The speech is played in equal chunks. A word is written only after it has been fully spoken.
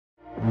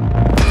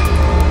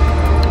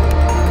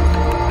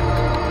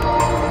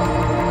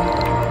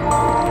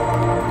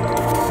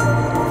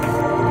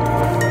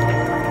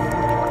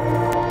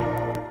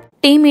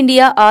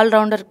Team India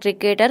allrounder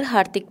cricketer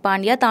Hardik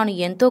Pandya తాను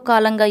ఎంతో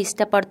కాలంగా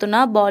ఇష్టపడుతున్న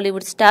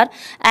బాలీవుడ్ స్టార్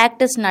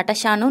యాక్ట్రెస్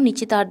నటాషాను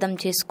నిశ్చితార్థం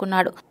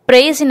చేసుకున్నాడు.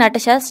 ప్రేయసి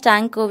నటాసా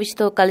స్టాంకోవిచ్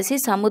తో కలిసి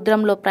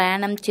సముద్రంలో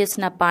ప్రయాణం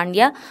చేసిన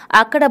పాండ్యా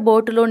అక్కడ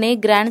బోటులోనే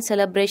గ్రాండ్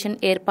సెలబ్రేషన్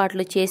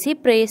ఏర్పాట్లు చేసి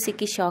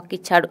ప్రేయసికి షాక్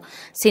ఇచ్చాడు.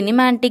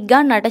 సినిమాటిక్ గా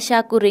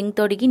నటాషాకు రింగ్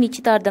తొడిగి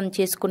నిశ్చితార్థం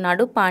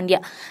చేసుకున్నాడు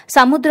పాండ్యా.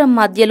 సముద్రం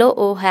మధ్యలో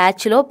ఓ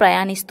హ్యాచ్ లో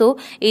ప్రయాణిస్తూ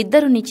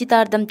ఇద్దరు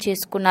నిశ్చితార్థం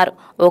చేసుకున్నారు.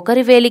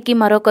 ఒకరి వేలికి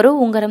మరొకరు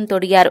ఉంగరం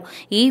తొడిగారు.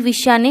 ఈ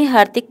విషయాన్ని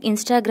హార్దిక్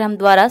ఇన్స్టాగ్రామ్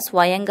ద్వారా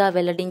స్వయంగా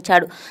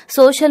వెల్లడించాడు.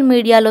 సోషల్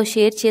మీడియాలో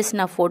షేర్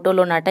చేసిన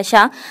ఫోటోలో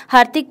నటాషా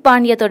హార్దిక్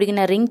పాండ్యా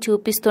తొడిగిన రింగ్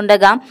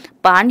చూపిస్తుండగా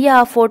పాండ్యా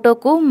ఆ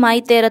ఫోటోకు మై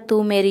తేరా తూ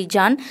మేరీ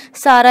జాన్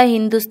సారా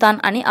హిందుస్థాన్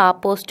అని ఆ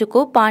పోస్టుకు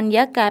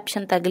పాండ్యా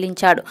క్యాప్షన్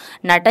తగిలించాడు.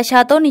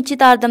 నటాషాతో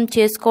నిశ్చితార్థం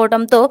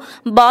చేసుకోవడంతో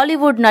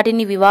బాలీవుడ్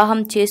నటిని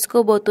వివాహం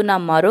చేసుకోబోతున్న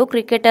మరో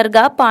క్రికెటర్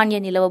గా పాండ్యా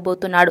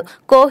నిలవబోతున్నాడు.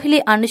 కోహ్లీ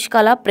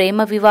అనుష్కల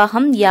ప్రేమ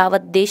వివాహం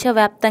యావత్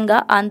దేశవ్యాప్తంగా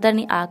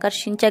అందరినీ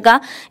ఆకర్షించగా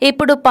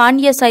ఇప్పుడు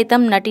పాండ్యా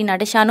సైతం నటి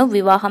నటాషాను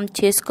వివాహం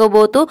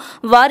చేసుకోబోతూ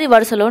వారి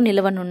వరుసలో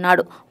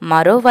నిలవనున్నాడు.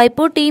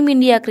 మరోవైపు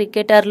టీమిండియా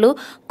క్రికెటర్లు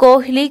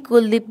కోహ్లీ,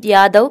 కుల్దీప్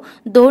యాదవ్,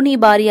 ధోనీ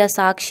భార్య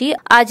సాక్షి,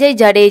 అజయ్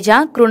జడేజా,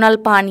 కృణాల్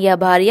పాండ్యా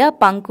భార్య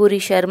పంకూరి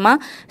శర్మ,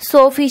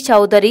 సోఫీ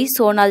చౌదరి,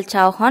 సోనాల్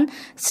చౌహాన్,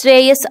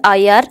 శ్రేయస్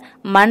అయ్యర్,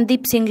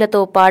 మన్దీప్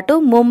సింగ్లతో పాటు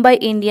ముంబై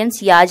ఇండియన్స్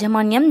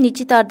యాజమాన్యం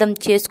నిశ్చితార్థం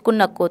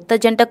చేసుకున్న కొత్త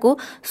జంటకు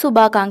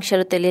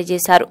శుభాకాంక్షలు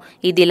తెలియజేశారు.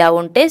 ఇదిలా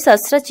ఉంటే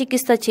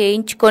శస్త్రచికిత్స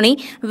చేయించుకొని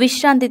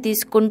విశ్రాంతి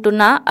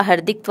తీసుకుంటున్న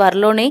హార్దిక్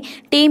త్వరలోనే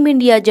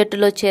టీమిండియా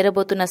జట్టులో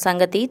చేరబోతున్న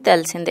సంగతి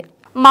తెలిసిందే.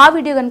 మా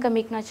వీడియో కనుక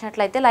మీకు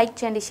నచ్చినట్లయితే లైక్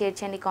చేయండి, షేర్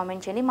చేయండి,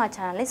 కామెంట్ చేయండి, మా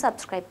ఛానల్ని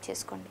సబ్స్క్రైబ్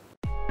చేసుకోండి.